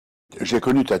J'ai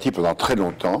connu Tati pendant très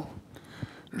longtemps.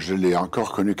 Je l'ai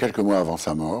encore connu quelques mois avant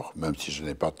sa mort, même si je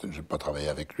n'ai pas travaillé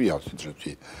avec lui.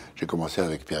 Ensuite, j'ai commencé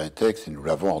avec Pierre Etaix et nous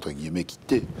l'avons, entre guillemets,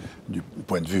 quitté du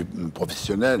point de vue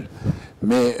professionnel.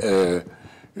 Mais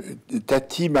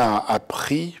Tati m'a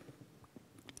appris,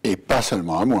 et pas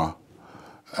seulement à moi,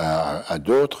 à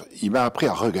d'autres, il m'a appris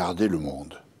à regarder le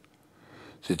monde.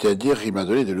 C'est-à-dire, il m'a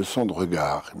donné des leçons de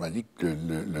regard. Il m'a dit que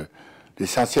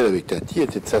l'essentiel avec Tati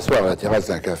était de s'asseoir à la terrasse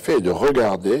d'un café et de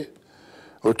regarder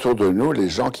autour de nous les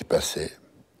gens qui passaient,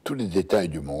 tous les détails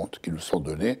du monde qui nous sont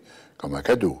donnés comme un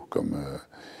cadeau,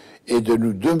 et de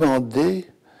nous demander,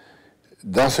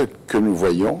 dans ce que nous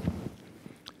voyons,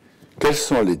 quels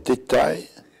sont les détails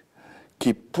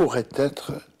qui pourraient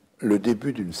être le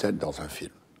début d'une scène dans un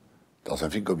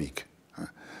film comique.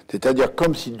 C'est-à-dire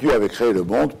comme si Dieu avait créé le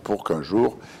monde pour qu'un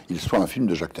jour il soit un film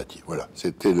de Jacques Tati. Voilà,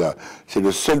 c'est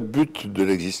le seul but de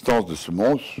l'existence de ce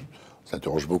monde. On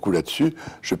s'interroge beaucoup là-dessus.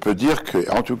 Je peux dire que,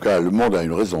 en tout cas, le monde a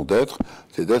une raison d'être,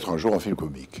 c'est d'être un jour un film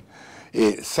comique.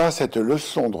 Et ça, cette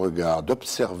leçon de regard,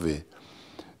 d'observer,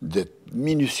 d'être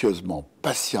minutieusement,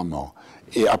 patiemment,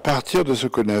 et à partir de ce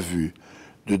qu'on a vu,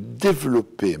 de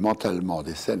développer mentalement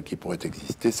des scènes qui pourraient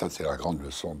exister, ça, c'est la grande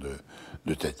leçon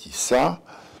de Tati. Ça,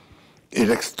 et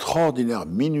l'extraordinaire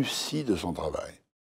minutie de son travail.